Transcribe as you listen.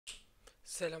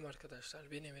Selam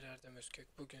arkadaşlar, ben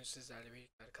EmirerdemÖzkök. Bugün sizlerle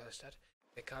birlikte arkadaşlar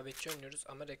rekabetçi oynuyoruz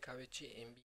ama rekabetçi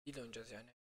NBA ile oynayacağız yani.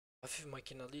 Hafif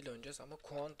makinalı ile oynayacağız ama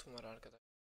kuantum var arkadaşlar.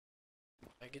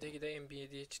 Ya gide gide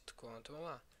NBA diye çıktı kuantum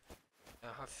ama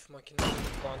ya hafif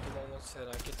makinalı kuantum olması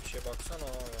felaket bir şey, baksana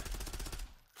abi.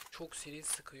 Çok seri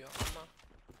sıkıyor ama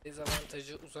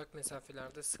dezavantajı uzak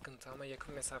mesafelerde sıkıntı ama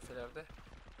yakın mesafelerde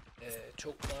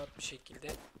çok rahat bir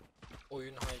şekilde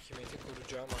oyun hakimiyeti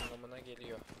kuracağım anlamına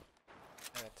geliyor.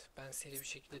 Evet, ben seri bir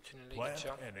şekilde tünele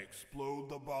gideceğim.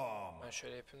 Ben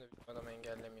şöyle yapayım da bizim adamı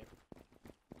engellemeyeyim.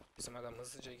 Bizim adam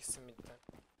hızlıca gitsin midden.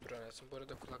 Dur anasın. Bu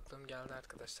arada kulaklığım geldi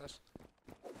arkadaşlar.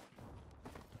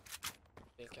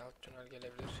 Belki alt tünel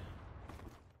gelebilir.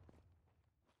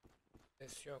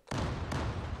 Ses yok.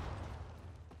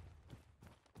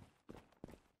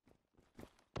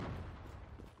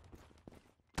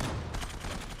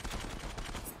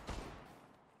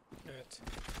 Evet.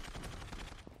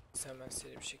 Biz hemen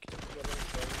seri bir şekilde kuralım.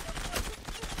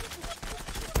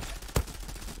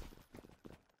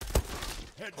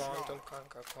 Kuantum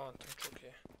kanka, kuantum çok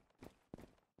iyi.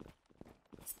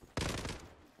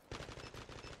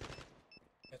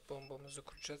 Evet, bombamızı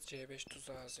kuracağız. C5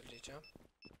 tuzağı hazırlayacağım.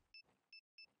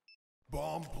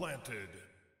 Bomb planted.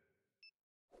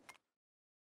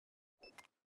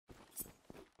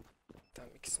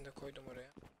 Tamam, ikisini de koydum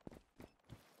oraya.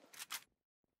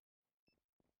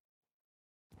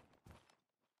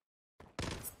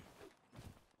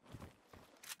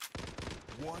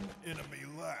 One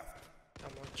enemy left.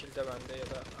 Tamam, o kill de bende ya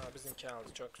da bizimki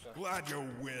aldı, çok güzel. Glad you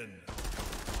win.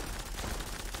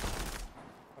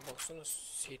 Baksana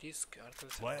seri sıkıyor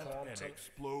arkadaşlar. Plant and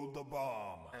explode the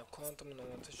bomb. Yani kuantumun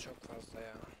avantajı çok fazla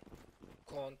ya.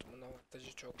 Kuantumun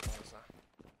avantajı çok fazla.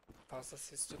 Fazla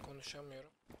sesli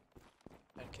konuşamıyorum.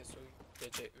 Herkes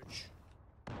gece 3.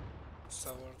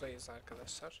 Sahurdayız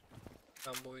arkadaşlar.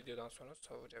 Ben bu videodan sonra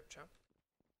sahur yapacağım.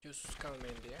 Yüzsüz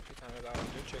kalmayın diye bir tane daha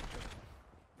video çektim.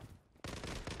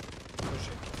 Bu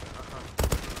şekilde. Aha.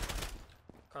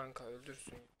 Kanka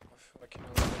öldürsün. Of,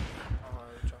 makinalı. Aha,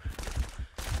 öleceğim.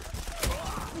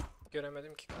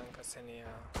 Göremedim ki kanka seni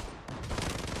ya.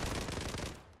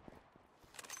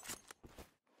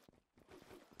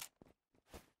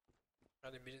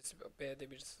 Hadi birisi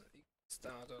B'de, birisi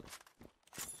A'da.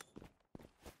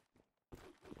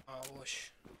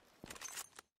 Boş.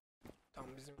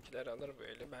 Tam bizimkiler alır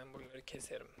böyle. Ben buraları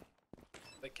keserim.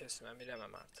 Da kesmem,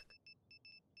 bilemem artık.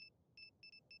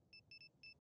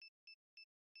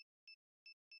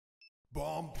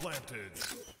 Bomb planted.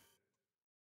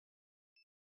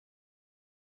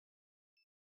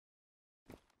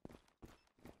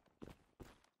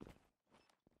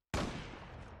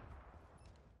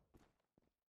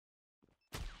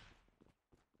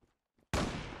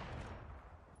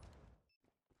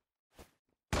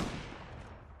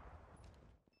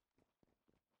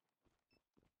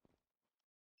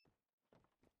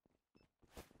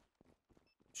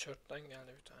 Short'tan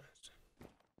geldi bir tanesi.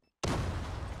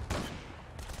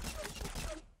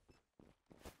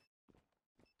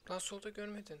 Lan solda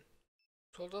görmedin.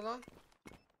 Solda lan.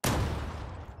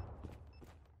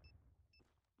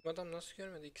 Bu adam nasıl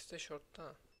görmedi? İkisi de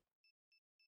short'ta.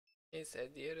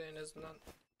 Neyse, diğeri en azından.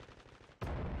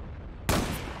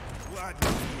 Glad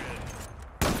you win.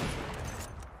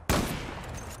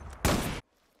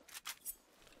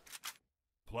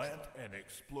 Plant and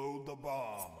explode the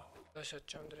bomb. Taş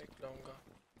atacağım direkt longa.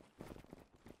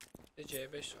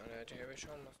 C5 var ya,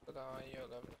 C5 olmasa daha iyi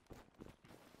olabilir.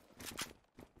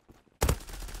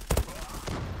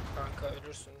 Kanka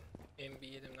ölürsün.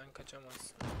 MB7'imden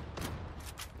kaçamazsın.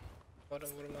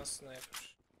 Umarım vurmazsın,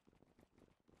 yapar.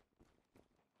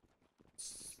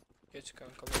 Geç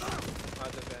kanka.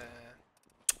 Hadi be.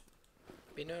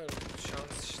 Beni öldürdü,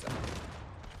 şans işte.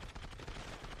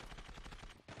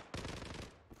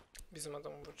 Bizim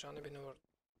adamın vuracağını beni vurdu.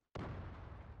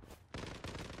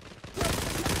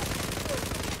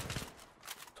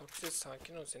 Toksiz,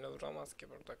 sakin ol, seni vuramaz ki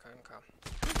burada kanka.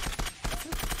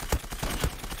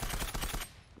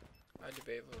 Ali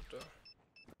Bey vurdu.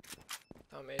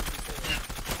 Tam elbise.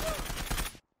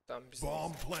 Tam bizim.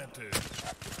 Bomb planted.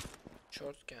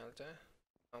 Short geldi.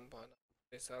 Tam bu adam.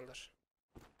 Birisi alır.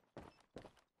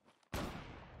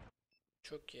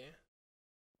 Çok iyi.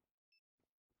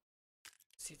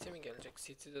 City mi gelecek?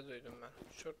 City'de duydum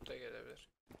ben. Short da gelebilir.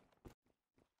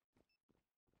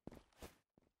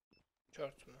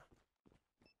 Short mu?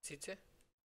 City?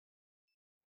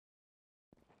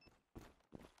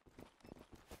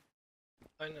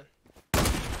 Aynen.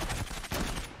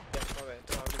 Yapma be.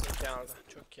 Tamam, bizimki aldı.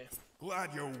 Çok iyi.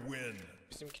 Glad you win.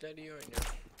 Bizimkiler iyi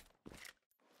oynuyor.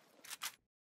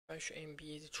 Ben şu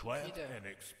MB7 çok iyi Plant de and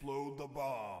explode the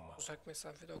bomb. uzak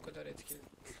mesafede o kadar etkili.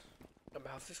 Tabi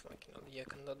hafif makinalı,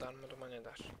 yakında darmaduman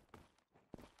eder.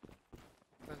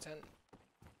 Zaten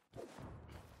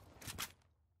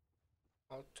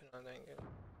alt tünelden geliyor.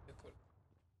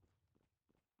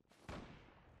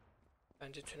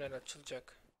 Bence tünel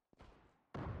açılacak.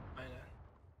 Aynen.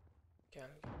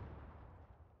 Gel.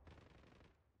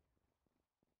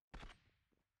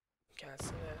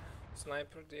 Gelsin ya.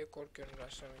 Sniper diye korkuyorum,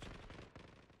 rushlamayacağım.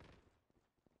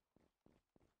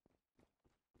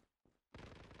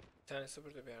 Bir tanesi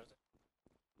burada bir yerde.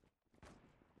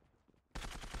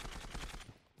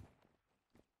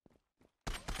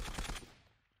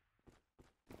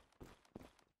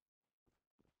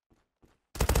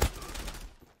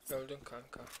 Öldün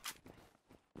kanka.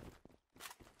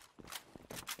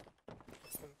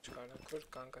 Çıkardın. Kur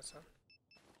kanka sen.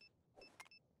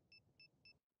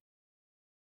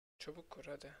 Çabuk kur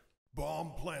hadi.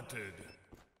 Bomb planted.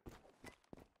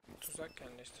 Tuzak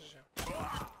yerleştireceğim.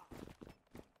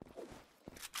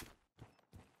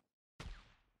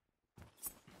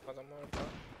 Adam orada.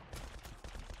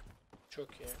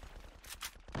 Çok iyi.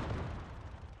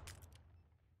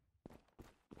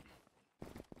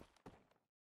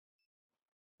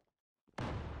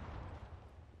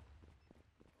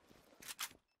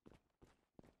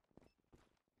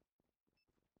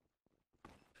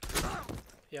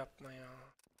 Yapma ya.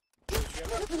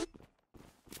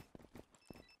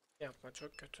 Yapma,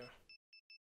 çok kötü.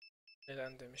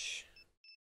 Neden demiş.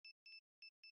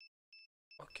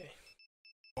 Okey.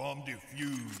 Bomb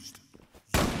defused.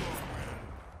 Zula win.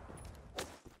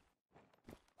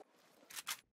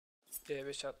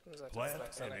 D5 attım zaten, Plant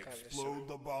bıraksana and kardeşim. explode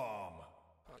the bomb.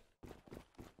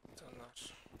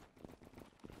 Patlattılar.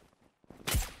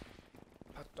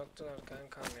 Patlattılar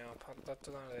kankam ya.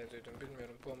 Patlattılar diye duydum.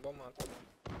 Bilmiyorum, bomba mı attılar?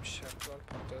 Bir şey yaptılar,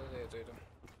 patladı diye duydum.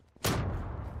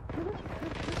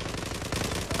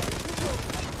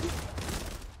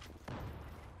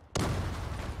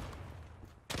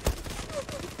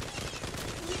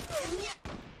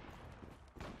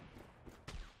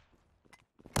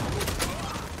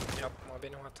 Yapma,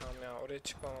 benim hatam ya. Oraya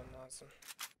çıkmamam lazım.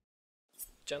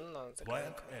 Canın lazım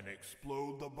Plant kanka. and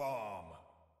explode the bomb.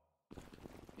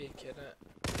 Bir kere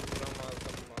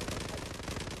vuramazdım valla.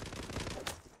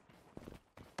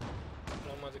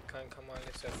 Vuramadık kanka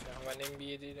maalesef ya. Ben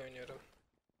MB7 ile oynuyorum.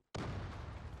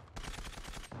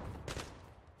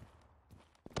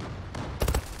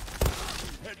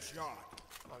 Headshot.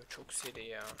 Abi çok seri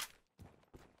ya.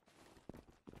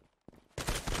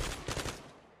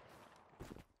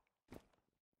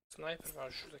 Sniper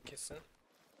var şurada kesin.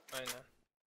 Aynen.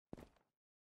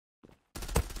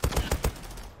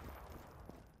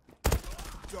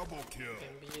 Double kill.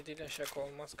 MB7 ile şaka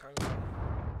olmaz kanka.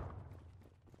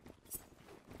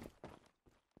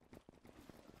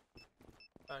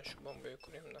 Ben şu bombayı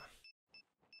kurayım da.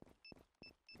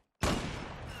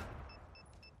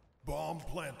 Bomb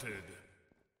planted.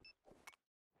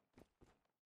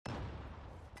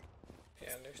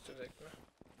 Yerleştirdik mi?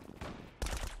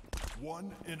 One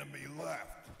enemy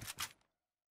left.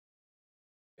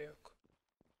 Yok.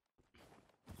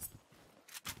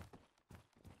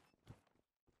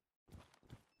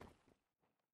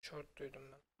 Short duydum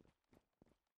ben.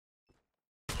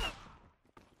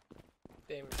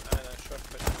 Değilmiş, aynen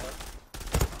short başında.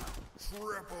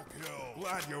 Triple kill.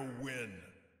 Glad you win.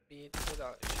 Bir 7'de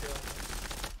de şey olmaz.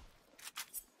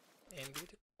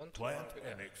 MB'de kontrol var Plant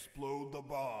bir and de. explode the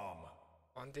bomb.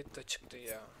 Bandit de çıktı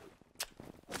ya.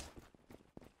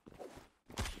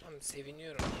 Tamam,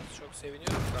 seviniyorum. Çok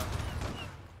seviniyorum da.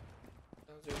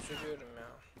 Biraz da üzülüyorum ya.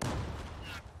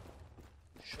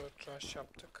 Short rush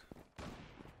yaptık.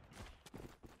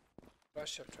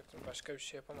 Rush yapacaktım. Başka bir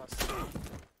şey yapamazsın.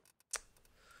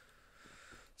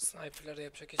 Sniper'lara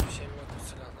yapacak hiçbir şeyim yok bu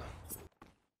silahla.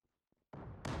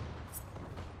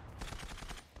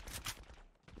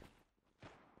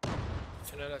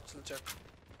 Tünel açılacak.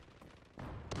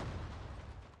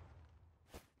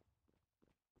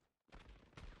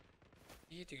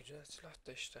 İyiydi, güzel silah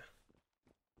da işte.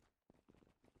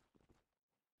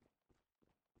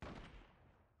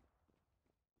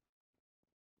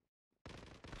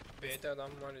 B'de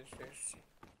adam var %100.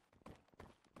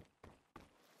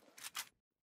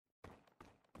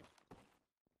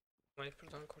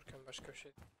 Sniper'dan korkuyorum, başka bir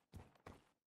şey.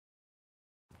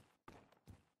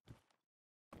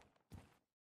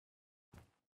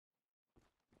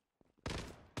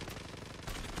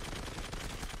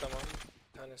 Tamam,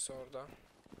 bir tanesi orada.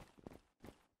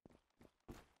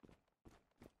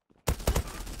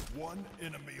 One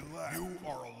enemy left. You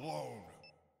are alone.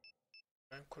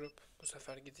 Ben kurup bu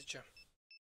sefer gideceğim.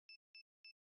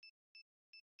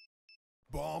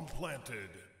 Bomb planted.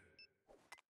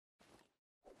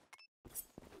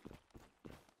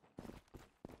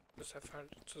 Bu sefer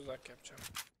tuzak yapacağım.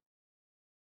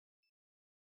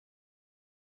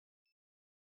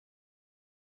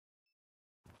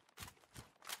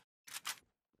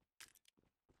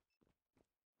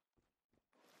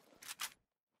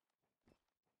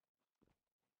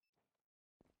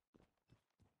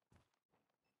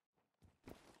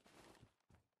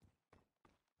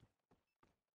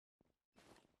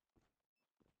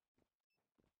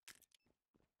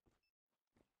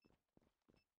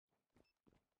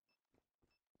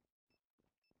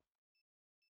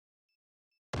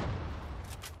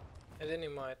 Neden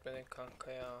ima etmedin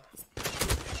kanka ya?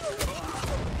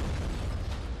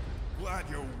 Glad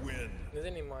you win.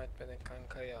 Neden ima etmedin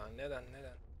kanka ya? Neden?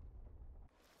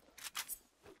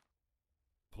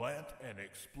 Plant and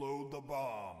explode the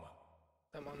bomb.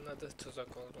 Tam anladı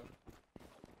tuzak olduğunu.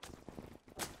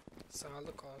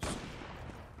 Sağlık olsun.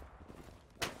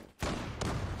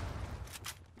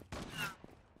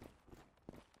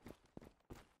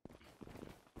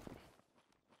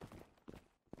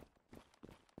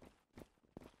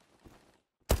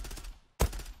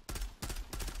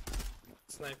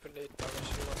 Sniper'la ilk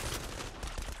anlaşılmaz.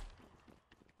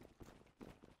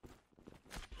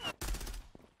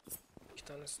 İki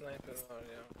tane sniper var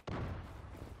ya.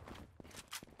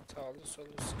 Sağlı solu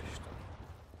sıkıştım.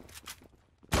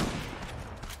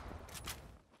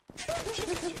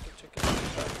 Çekil.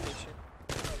 Geçin.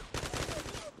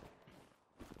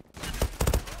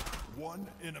 One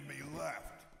enemy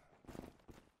left.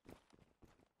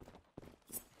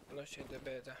 Bu da şeyde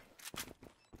B'de.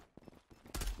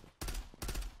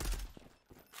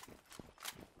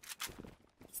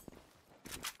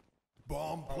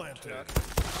 Bomb planted.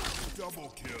 Double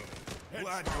kill.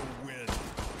 Glad you win.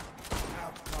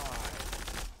 Half time.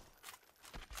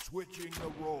 Switching the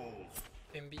roles.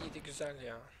 Mp7 güzel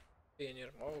ya.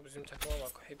 Beğeniyorum. Oo bizim takıma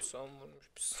bak. Hepsi 10 vurmuş.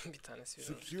 Bir tanesi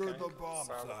vurmuş. Secure the Kanka, bomb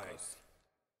sağlık site. olsun.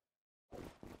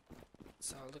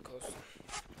 Sağlık olsun.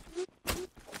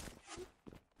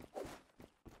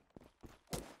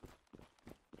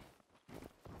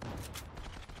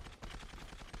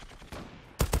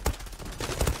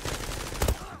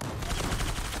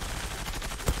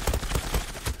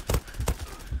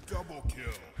 Double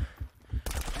kill.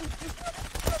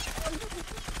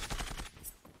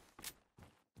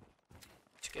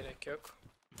 Hiç gerek yok.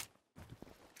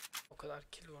 O kadar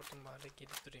kill vurdum bari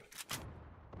gelip durayım.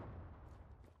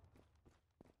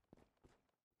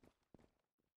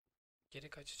 Geri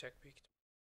kaçacak büyük ihtimal.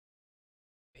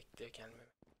 Bekliyor gelmemi.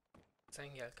 Sen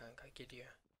gel kanka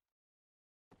geliyor.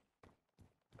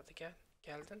 Hadi gel.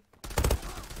 Geldin.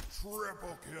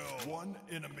 Triple kill. One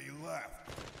enemy left.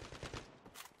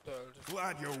 Öldü.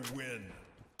 Glad you win.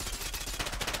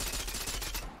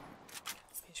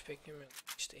 Hiç beklemiyordum.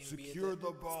 İşte Secure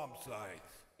the bomb site.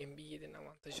 Mp7'nin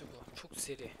avantajı bu. Çok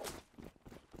seri.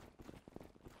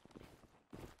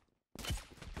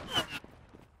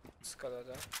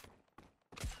 Skalada.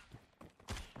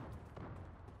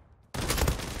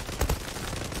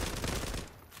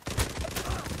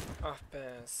 Ah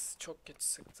be, çok geç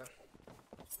sıktın.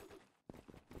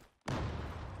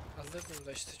 Alırdım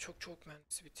da işte çok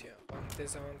mermisi bitiyor. Bak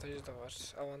dezavantajı da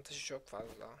var. Avantajı çok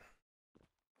fazla.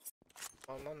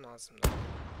 Almam lazım da.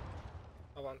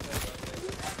 Avantaj var.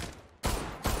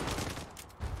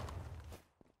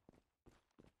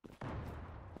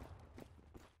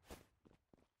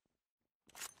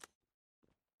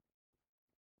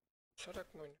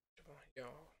 Uçarak mı oynuyor acaba?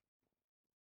 Ya.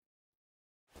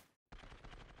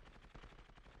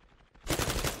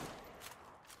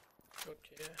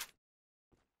 Çok iyi.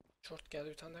 Short geldi,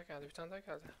 bir tane daha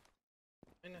geldi.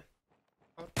 Aynen.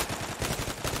 Out.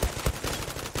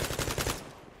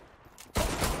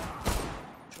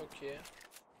 Çok iyi.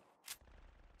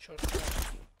 Short geldi.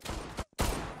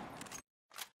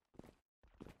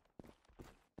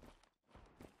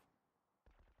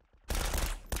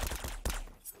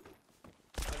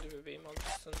 Hadi bebeğim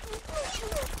alırsın.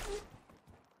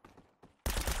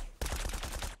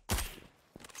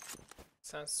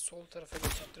 Sen sol tarafa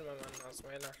geçirtmemen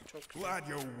lazım. Helal. Çok güzel. Glad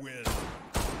you win.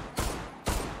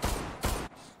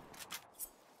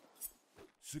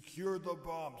 Secure the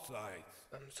bomb site.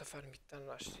 Ben bu sefer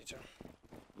midden rushlayacağım.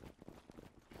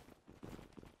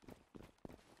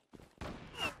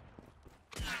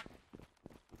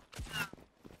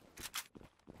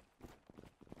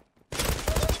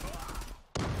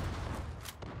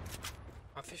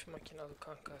 Hafif makinalı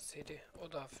kanka seri.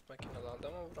 O da hafif makinalı aldı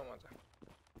ama vuramadı.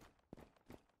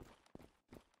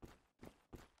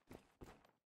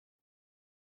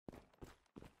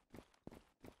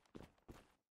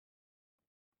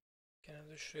 Genelde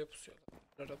de şuraya pusuyorlar.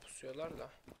 Şuraya pusuyorlar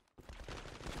da.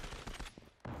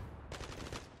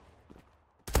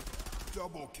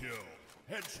 Double kill.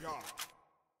 Headshot.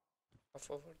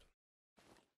 Kafa vurdum.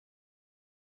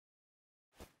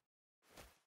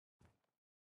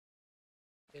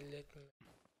 Belli etme.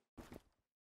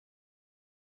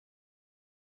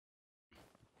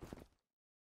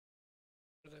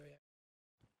 Burada bir yer.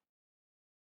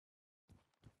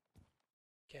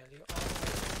 Geliyor.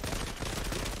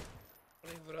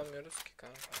 Burayı vuramıyoruz ki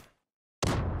kanka.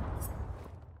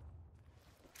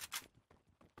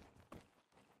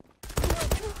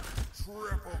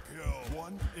 Triple kill.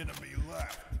 One enemy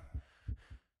left.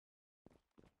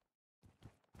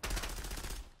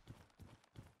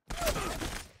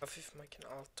 Hafif makine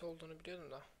altta olduğunu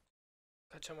biliyordum da.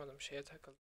 Kaçamadım, şeye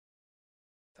takıldım.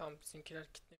 Tamam,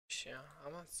 bizimkiler kitlemiş ya,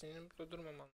 ama senin burada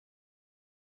durmaman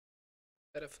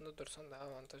tarafında dursan daha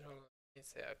avantajlı olur.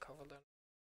 Neyse ya, kafalarını.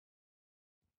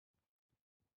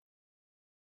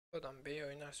 Adam B'yi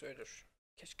oynarsa ölür.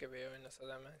 Keşke B'yi oynasa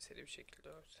da hemen seri bir şekilde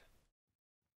ölse.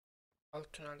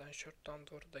 Alt tünelden short'tan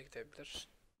doğru da gidebilir.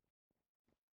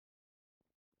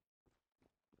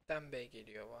 Den B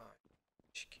geliyor, vay.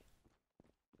 Şık.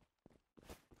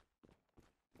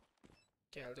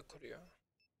 Geldi, kuruyor.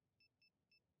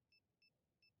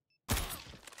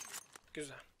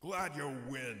 Güzel. Glad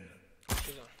you win.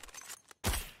 Güzel.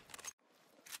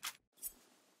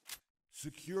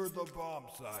 Secure the bomb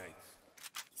sites.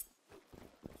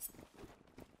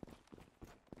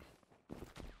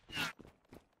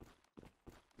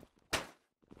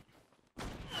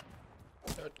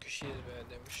 Dört kişiyiz be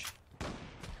demiş.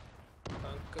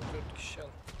 Kanka 4 kişi al.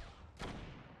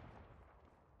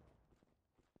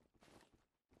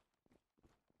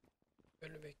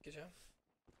 Böyle bekleyeceğim.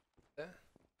 De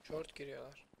short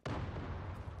giriyorlar.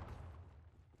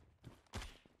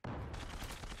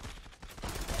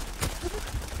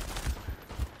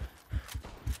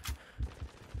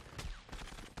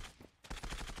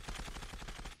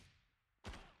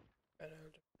 Ben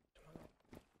öldüm.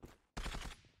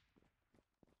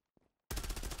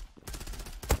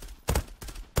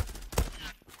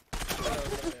 Ben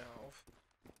öldüm ya, of.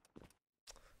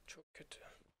 Çok kötü.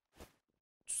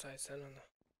 Say sen onu.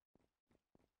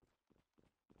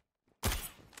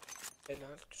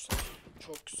 Helal, güzel.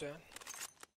 Çok güzel.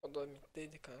 O da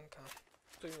middeydi kanka.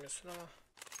 Duymuyorsun ama.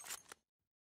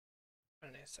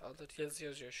 Her neyse, alır, yazı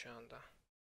yazıyor şu anda.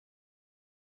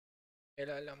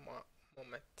 Helal ama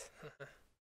Mehmet.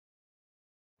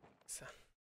 Güzel.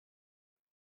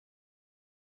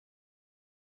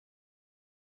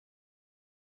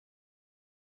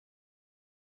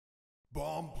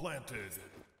 Bomb planted.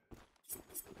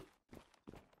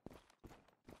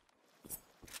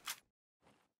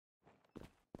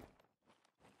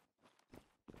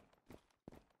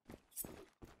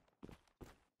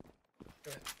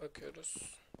 Evet,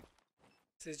 bakıyoruz.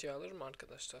 Sizce alır mı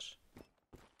arkadaşlar?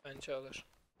 Bence alır.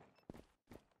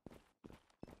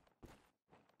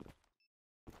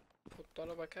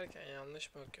 Potlara bakarken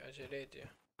yanlış bakıyor, acele ediyor.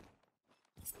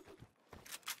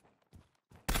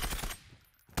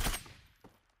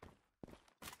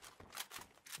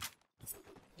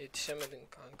 Yetişemedin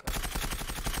kanka.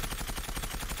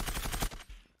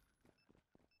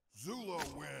 Zula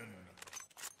win.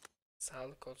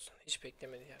 Sağlık olsun. Hiç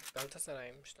beklemedi yani.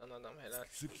 Galatasaray'mış lan adam, helal.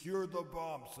 Secure the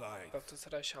bomb site.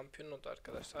 Galatasaray şampiyon oldu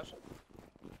arkadaşlar.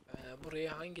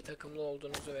 Buraya hangi takımlı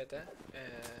olduğunuzu ve de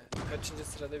kaçıncı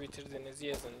sırada bitirdiğinizi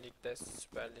yazın ligde,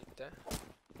 Süper Lig'de.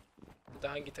 Bir de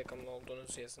hangi takımlı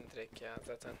olduğunuzu yazın direkt ya.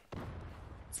 Zaten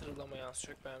sıralamayı az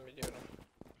çok ben biliyorum.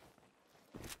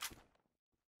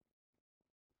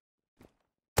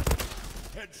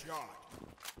 Headshot.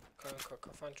 Kanka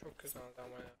kafan çok güzeldi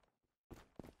ama ya.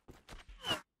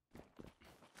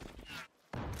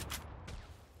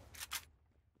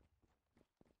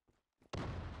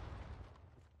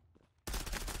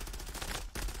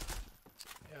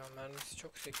 Ya mermisi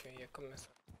çok sekiyor yakın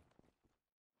mesela.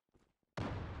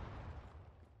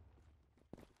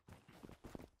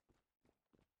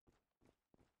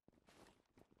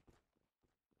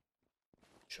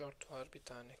 Short var bir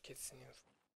tane kesin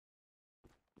info.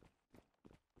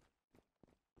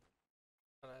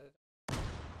 Sana dedim.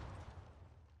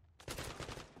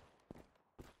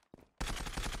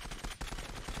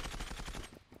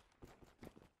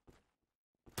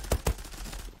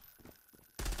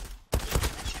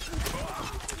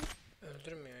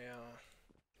 Öldürmüyor ya.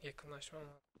 Yakınlaşmam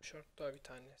lazım. Short daha bir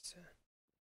tanesi.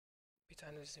 Bir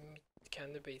tanesi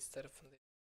kendi base tarafında.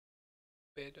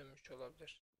 B'ye dönmüş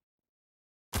olabilir.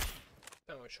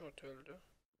 Tamam, short öldü.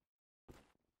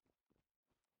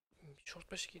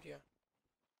 Short başı geliyor.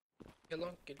 Ya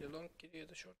long geliyor, long geliyor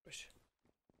da short başı.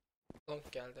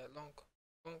 Long geldi. Long.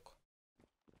 Long.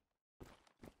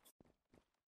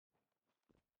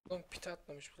 Long pit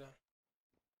atmamış bile.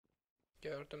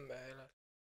 Gördüm be helal.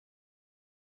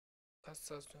 Kaç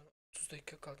saat sonra? 30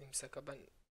 dakika kaldı imsaka. Ben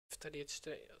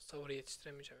sahura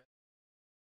yetiştiremeyeceğim.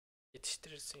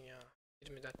 Yetiştirirsin ya.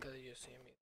 20 dakikada yiyorsun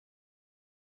yemeği.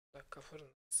 Dakika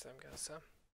fırın istem gelsem.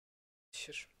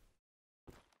 Pişir.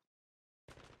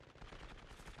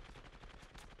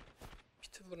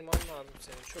 Piti vurman lazım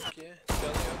senin. Çok iyi. Canı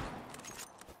yok.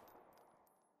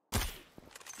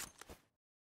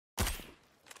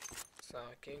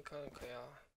 Sakin kanka ya.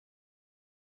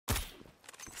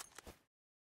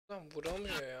 Lan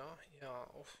vuramıyor ya. Ya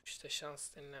of işte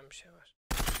şans denilen bir şey var.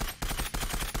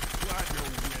 Glad you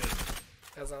win.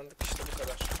 Kazandık işte bu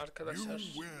kadar. You Arkadaşlar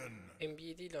win.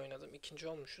 MB7 ile oynadım. İkinci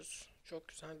olmuşuz. Çok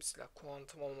güzel bir silah.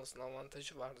 Kuantum olmasının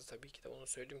avantajı vardı tabii ki de. Onu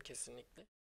söyleyeyim kesinlikle.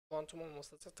 Kuantum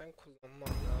olmasa zaten kullanmam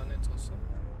lanet olsun.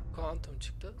 Kuantum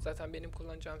çıktı. Zaten benim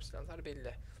kullanacağım silahlar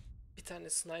belli. Bir tane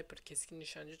sniper keskin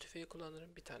nişancı tüfeği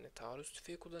kullanırım. Bir tane taarruz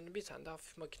tüfeği kullanırım. Bir tane de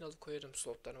hafif makinalı koyarım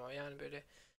slotlarıma. Yani böyle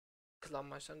klan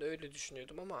maçlarında öyle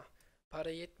düşünüyordum ama para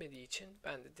yetmediği için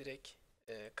ben de direkt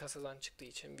kasadan çıktığı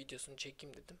için videosunu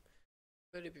çekeyim dedim.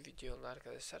 Böyle bir video oldu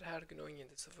arkadaşlar. Her gün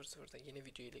 17.00'da yeni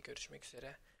video ile görüşmek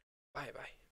üzere. Bay bay.